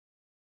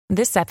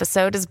This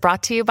episode is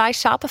brought to you by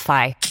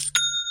Shopify.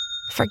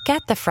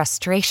 Forget the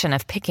frustration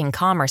of picking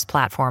commerce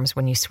platforms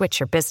when you switch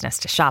your business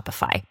to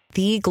Shopify,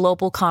 the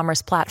global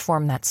commerce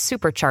platform that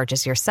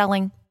supercharges your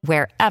selling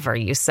wherever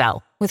you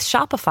sell. With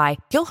Shopify,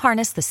 you'll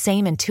harness the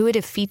same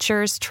intuitive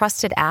features,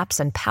 trusted apps,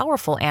 and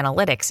powerful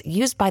analytics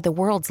used by the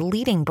world's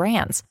leading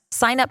brands.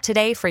 Sign up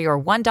today for your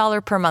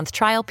 $1 per month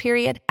trial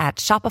period at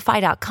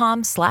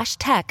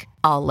shopify.com/tech,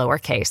 all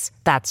lowercase.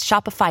 That's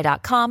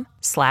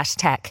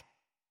shopify.com/tech.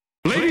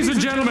 Ladies and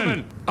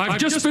gentlemen, I've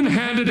just been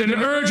handed an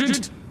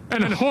urgent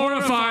and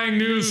horrifying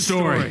news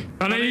story,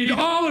 and I need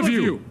all of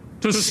you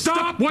to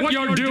stop what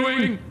you're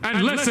doing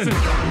and listen.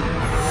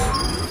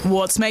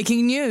 What's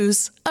making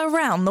news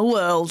around the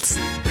world?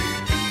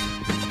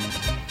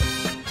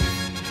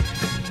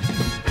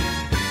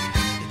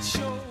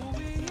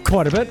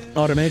 Quite a bit,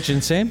 I'd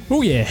imagine, Sam.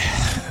 Oh yeah,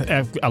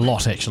 a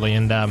lot actually,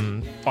 and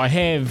I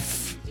have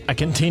a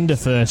contender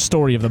for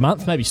Story of the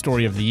Month, maybe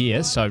Story of the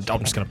Year, so I'm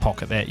just going to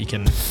pocket that. You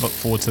can look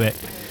forward to that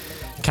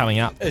coming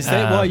up. Is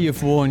that why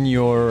you've worn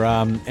your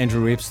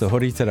Andrew Webster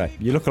hoodie today?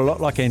 You look a lot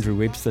like Andrew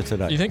Webster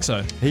today. You think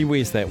so? He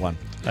wears that one.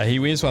 He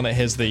wears one that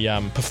has the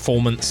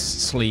performance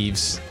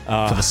sleeves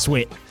for the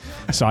sweat.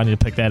 So I need to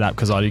pick that up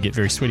because I do get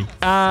very sweaty.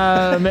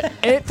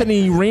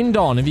 Anthony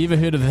Rendon, have you ever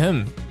heard of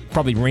him?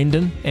 Probably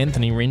Rendon,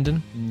 Anthony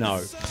Rendon.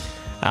 No.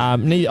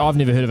 I've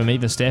never heard of him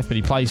either, Steph, but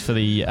he plays for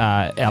the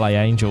LA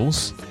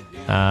Angels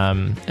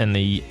in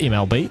the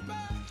MLB.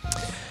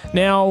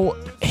 Now,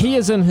 he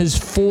is in his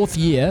fourth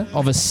year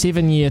of a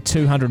 7-year,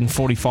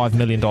 $245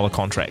 million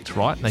contract,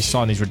 right? They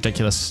sign these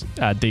ridiculous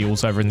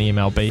deals over in the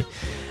MLB.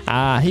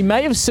 He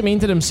may have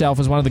cemented himself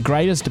as one of the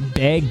greatest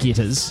bag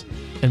getters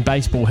in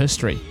baseball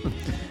history.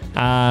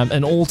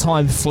 An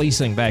all-time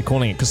fleecing, they're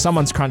calling it, because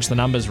someone's crunched the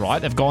numbers,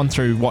 right? They've gone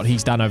through what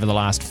he's done over the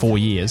last 4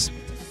 years.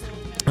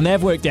 And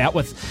they've worked out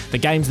with the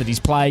games that he's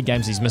played,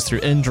 games he's missed through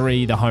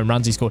injury, the home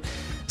runs he scored.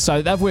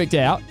 So they've worked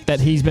out that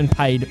he's been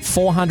paid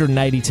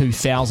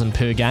 $482,000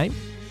 per game.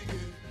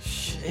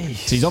 Jeez.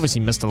 So he's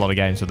obviously missed a lot of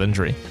games with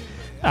injury.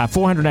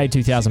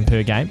 $482,000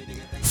 per game.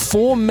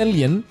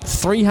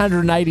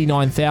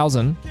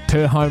 $4,389,000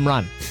 per home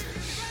run.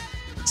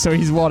 So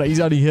he's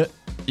only hit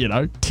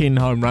 10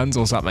 home runs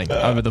or something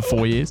over the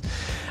 4 years.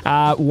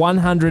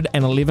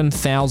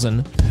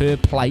 111,000 per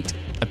plate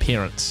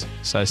appearance.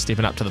 So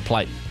stepping up to the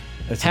plate.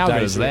 How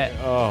good is that?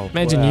 Oh,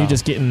 imagine you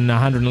just getting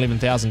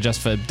 111,000 just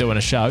for doing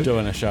a show.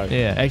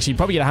 Yeah, actually, you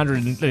probably get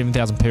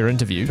 111,000 per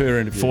interview.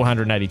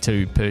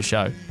 482 per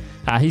show.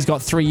 He's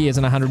got 3 years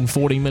and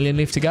 140 million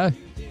left to go.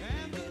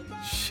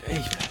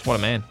 Jeez. What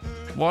a man!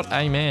 What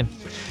a man!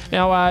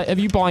 Now, are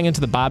you buying into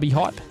the Barbie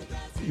hype?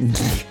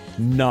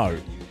 No.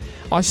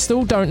 I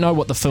still don't know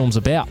what the film's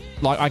about.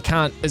 Like, I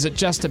can't. Is it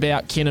just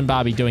about Ken and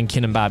Barbie doing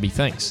Ken and Barbie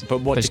things?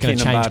 But what they're just going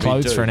to change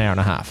clothes for an hour and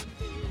a half?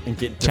 And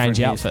get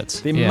change outfits.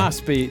 There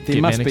must be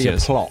a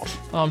plot.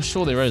 Oh, I'm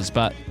sure there is,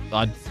 but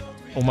I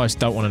almost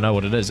don't want to know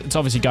what it is. It's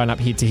obviously going up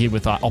head to head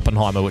with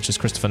Oppenheimer, which is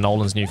Christopher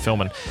Nolan's new film,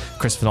 and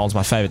Christopher Nolan's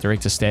my favourite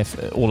director, Steph.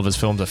 All of his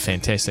films are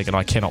fantastic, and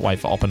I cannot wait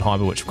for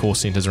Oppenheimer, which of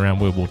course centres around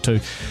World War II.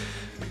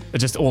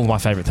 It's just all of my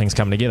favourite things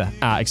coming together,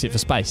 except for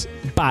space.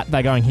 But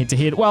they're going head to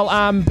head. Well,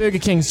 Burger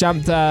King's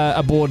jumped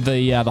aboard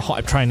the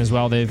hype train as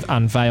well. They've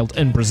unveiled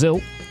in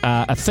Brazil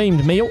a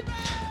themed meal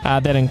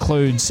that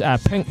includes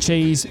pink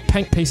cheese,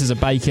 pink pieces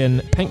of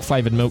bacon, pink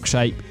flavoured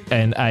milkshake,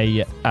 and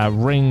a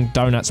ring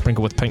donut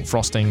sprinkled with pink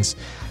frostings,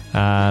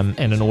 and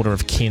an order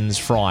of Ken's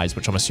fries,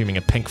 which I'm assuming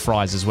are pink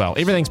fries as well.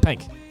 Everything's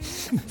pink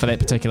for that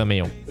particular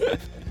meal.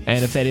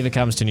 And if that ever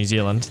comes to New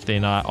Zealand,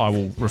 then I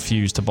will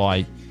refuse to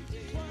buy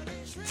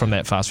from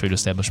that fast food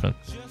establishment.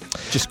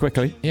 Just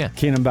quickly. Yeah.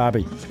 Ken and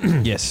Barbie.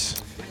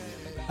 Yes.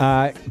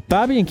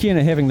 Barbie and Ken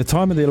are having the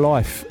time of their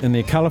life in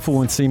their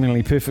colourful and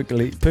seemingly perfect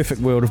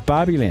world of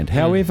Barbie Land.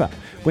 However,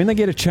 when they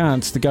get a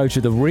chance to go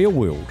to the real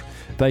world,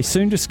 they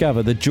soon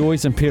discover the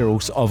joys and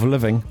perils of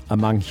living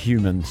among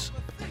humans.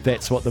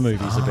 That's what the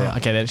movie's about.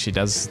 Okay, that actually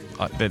does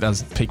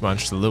pique my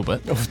interest a little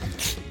bit.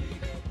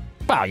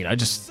 Well,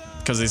 just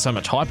because there's so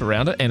much hype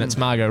around it, and it's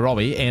Margot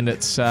Robbie, and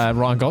it's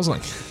Ryan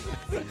Gosling.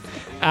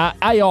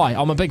 AI,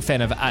 I'm a big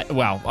fan of.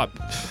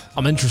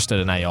 I'm interested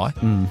in AI.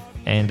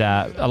 And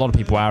a lot of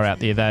people are out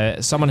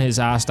there. Someone has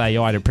asked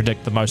AI to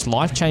predict the most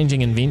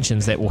life-changing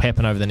inventions that will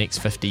happen over the next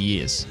 50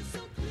 years.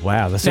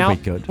 Wow, this would be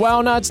good.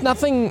 Well, no, it's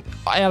nothing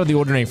out of the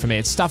ordinary for me.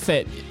 It's stuff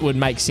that would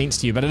make sense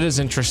to you, but it is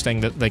interesting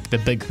that the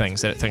big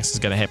things that it thinks is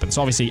going to happen.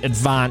 So obviously,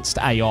 advanced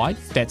AI,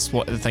 that's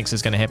what it thinks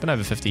is going to happen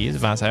over 50 years,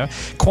 advanced AI.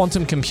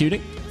 Quantum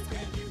computing.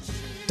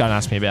 Don't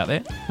ask me about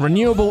that.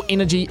 Renewable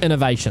energy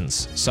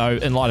innovations. So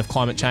in light of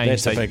climate change,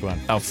 that's a big one.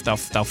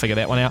 They'll figure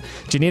that one out.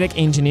 Genetic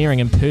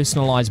engineering and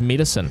personalised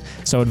medicine.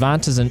 So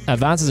advances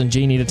in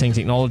gene editing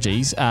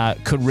technologies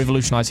could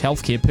revolutionise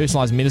healthcare.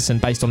 Personalised medicine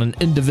based on an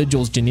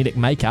individual's genetic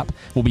makeup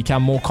will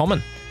become more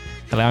common,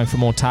 allowing for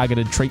more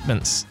targeted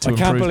treatments to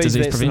improve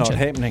disease prevention. I can't believe that's not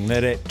happening,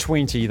 that at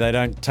 20 they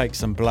don't take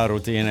some blood or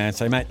DNA and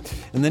say, mate,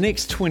 in the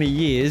next 20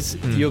 years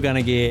you're going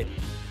to get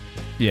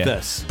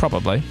this.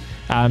 Probably.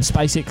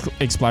 Space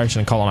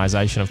exploration and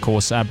colonisation, of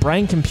course.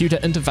 Brain-computer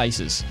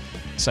interfaces.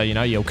 So,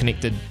 your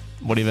connected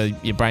whatever,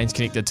 your brain's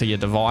connected to your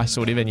device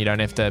or whatever, and you don't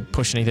have to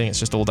push anything. It's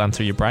just all done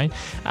through your brain.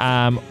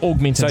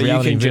 Augmented So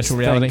reality, you can just virtual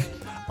reality.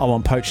 think, I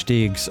want poached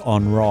eggs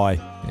on rye.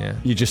 Yeah.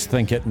 You just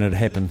think it and it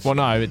happens. Well,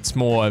 no, it's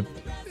more,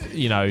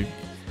 I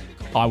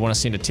want to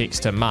send a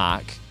text to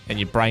Mark, and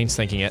your brain's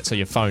thinking it, so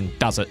your phone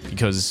does it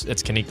because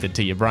it's connected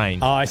to your brain.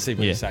 Oh, I see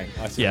what you're saying.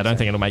 I don't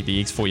think it'll make the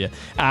eggs for you.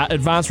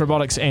 Advanced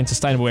robotics and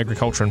sustainable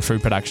agriculture and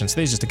food production. So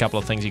there's just a couple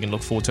of things you can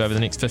look forward to over the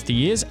next 50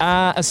 years.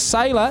 A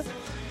sailor,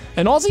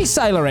 an Aussie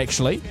sailor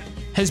actually,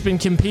 has been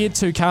compared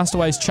to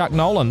Castaway's Chuck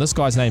Nolan. This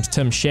guy's name's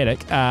Tim Shattuck.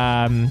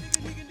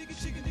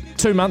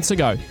 2 months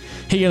ago,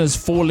 he and his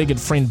four-legged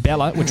friend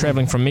Bella were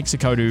travelling from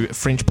Mexico to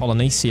French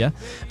Polynesia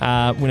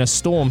when a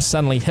storm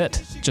suddenly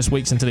hit just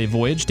weeks into their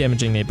voyage,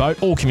 damaging their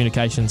boat. All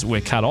communications were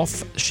cut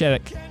off.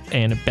 Shattuck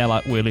and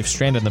Bella were left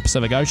stranded in the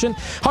Pacific Ocean,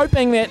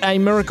 hoping that a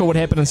miracle would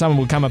happen and someone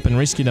would come up and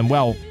rescue them.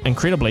 Well,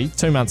 incredibly,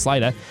 2 months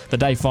later, the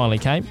day finally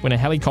came when a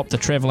helicopter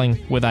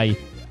travelling with a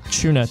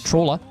tuna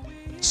trawler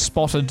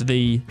spotted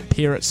the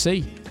pair at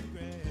sea.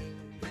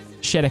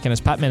 Shattuck and his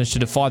pup managed to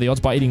defy the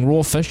odds by eating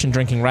raw fish and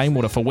drinking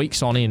rainwater for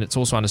weeks on end. It's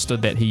also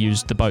understood that he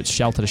used the boat's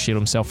shelter to shield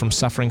himself from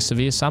suffering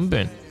severe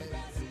sunburn.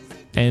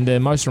 And the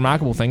most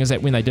remarkable thing is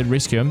that when they did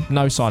rescue him,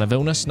 no sign of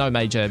illness, no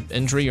major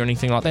injury or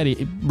anything like that.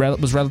 He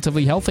was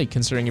relatively healthy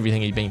considering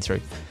everything he'd been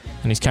through.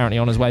 And he's currently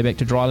on his way back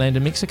to dry land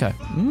in Mexico.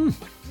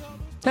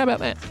 How about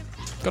that?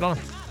 Good on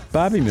him.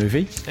 Barbie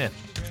movie. Yeah.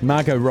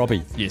 Margot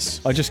Robbie.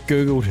 Yes. I just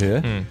Googled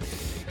her.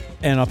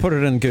 And I put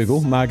it in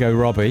Google, Margot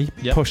Robbie,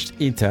 pushed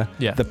enter.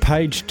 Yeah. The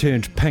page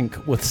turned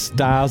pink with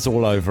stars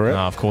all over it.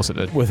 Oh, of course it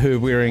did. With her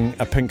wearing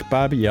a pink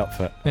Barbie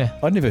outfit. Yeah.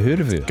 I'd never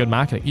heard of her. Good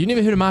marketing. You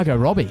never heard of Margot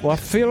Robbie? Well, I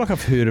feel like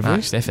I've heard of her.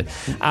 Mark Stafford.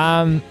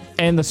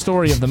 And the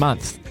story of the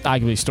month,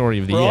 arguably story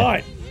of the year.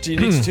 Right. Do you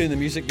need to turn the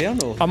music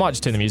down? Or? I might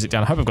just turn the music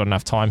down. I hope I've got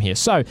enough time here.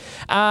 So,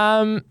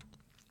 a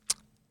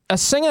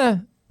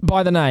singer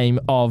by the name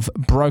of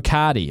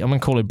Brocardi. I'm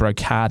going to call her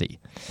Brocardi.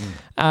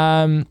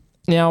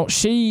 Now,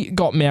 she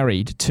got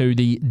married to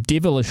the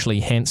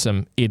devilishly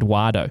handsome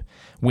Eduardo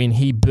when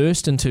he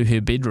burst into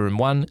her bedroom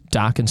one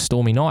dark and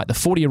stormy night. The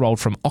 40-year-old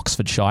from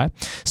Oxfordshire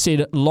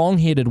said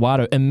long-haired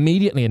Eduardo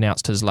immediately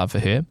announced his love for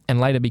her and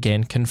later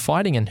began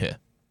confiding in her.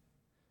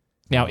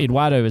 Now,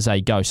 Eduardo is a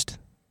ghost,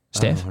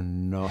 Steph. Oh,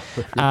 no.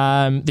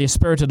 Their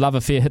spirited love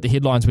affair hit the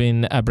headlines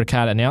when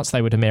Brocardi announced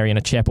they were to marry in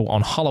a chapel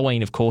on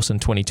Halloween, of course, in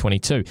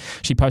 2022.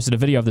 She posted a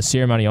video of the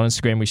ceremony on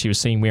Instagram where she was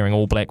seen wearing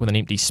all black with an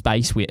empty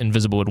space where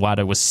invisible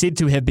Eduardo was said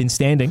to have been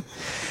standing.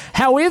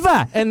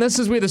 However, and this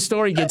is where the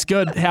story gets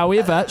good,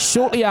 however,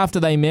 shortly after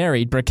they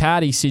married,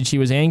 Brocardi said she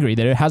was angry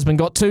that her husband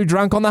got too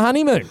drunk on the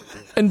honeymoon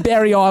in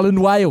Barry Island,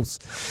 Wales.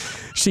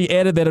 She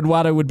added that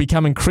Eduardo would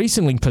become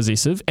increasingly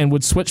possessive and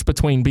would switch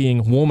between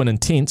being warm and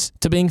intense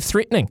to being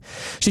threatening.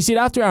 She said,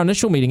 after our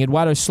initial meeting,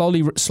 Eduardo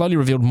slowly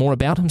revealed more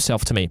about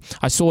himself to me.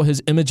 I saw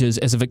his images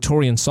as a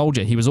Victorian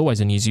soldier. He was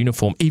always in his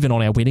uniform, even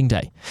on our wedding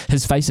day.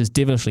 His face is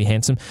devilishly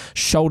handsome,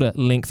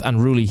 shoulder-length,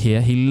 unruly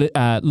hair. He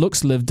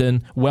looks lived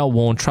in,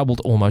 well-worn,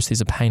 troubled almost.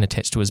 There's a pain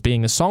attached to his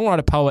being. The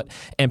songwriter, poet,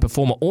 and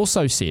performer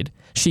also said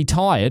she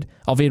tired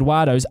of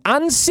Eduardo's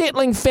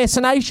unsettling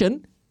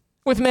fascination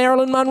with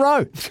Marilyn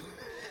Monroe.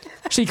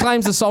 She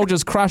claims the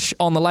soldier's crush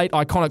on the late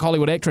iconic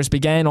Hollywood actress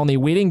began on their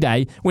wedding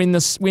day when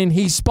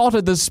he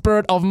spotted the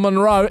spirit of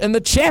Monroe in the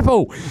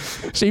chapel.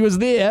 She was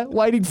there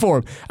waiting for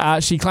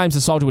him. She claims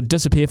the soldier would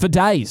disappear for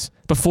days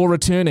before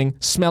returning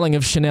smelling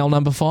of Chanel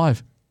No.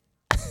 5.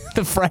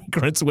 The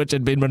fragrance, which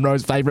had been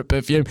Monroe's favourite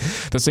perfume.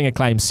 The singer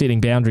claims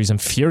setting boundaries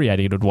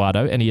infuriated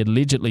Eduardo, and he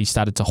allegedly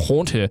started to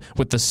haunt her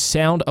with the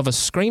sound of a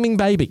screaming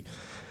baby.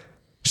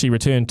 She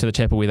returned to the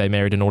chapel where they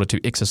married in order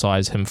to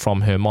exorcise him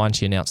from her mind.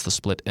 She announced the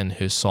split in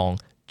her song,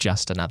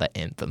 Just Another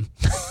Anthem.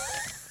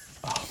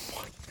 Oh,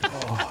 my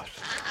God.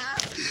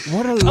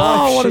 What a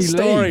life what a she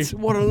story. leads.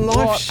 What a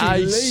life she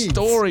leads. What a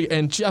story,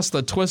 and just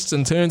the twists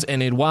and turns.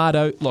 And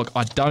Eduardo, look,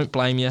 I don't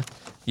blame you,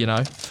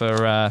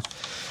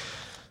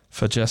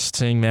 for just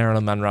seeing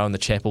Marilyn Monroe in the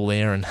chapel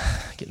there and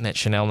getting that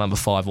Chanel No.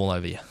 5 all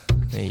over you.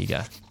 There you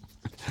go.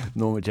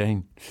 Norma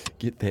Jean,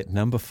 get that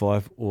No.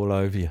 5 all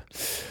over you.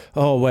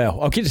 Oh, wow.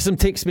 I'll get you some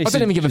text messages. I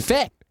didn't even give a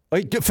fact.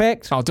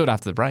 Fact? I'll do it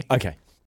after the break. Okay.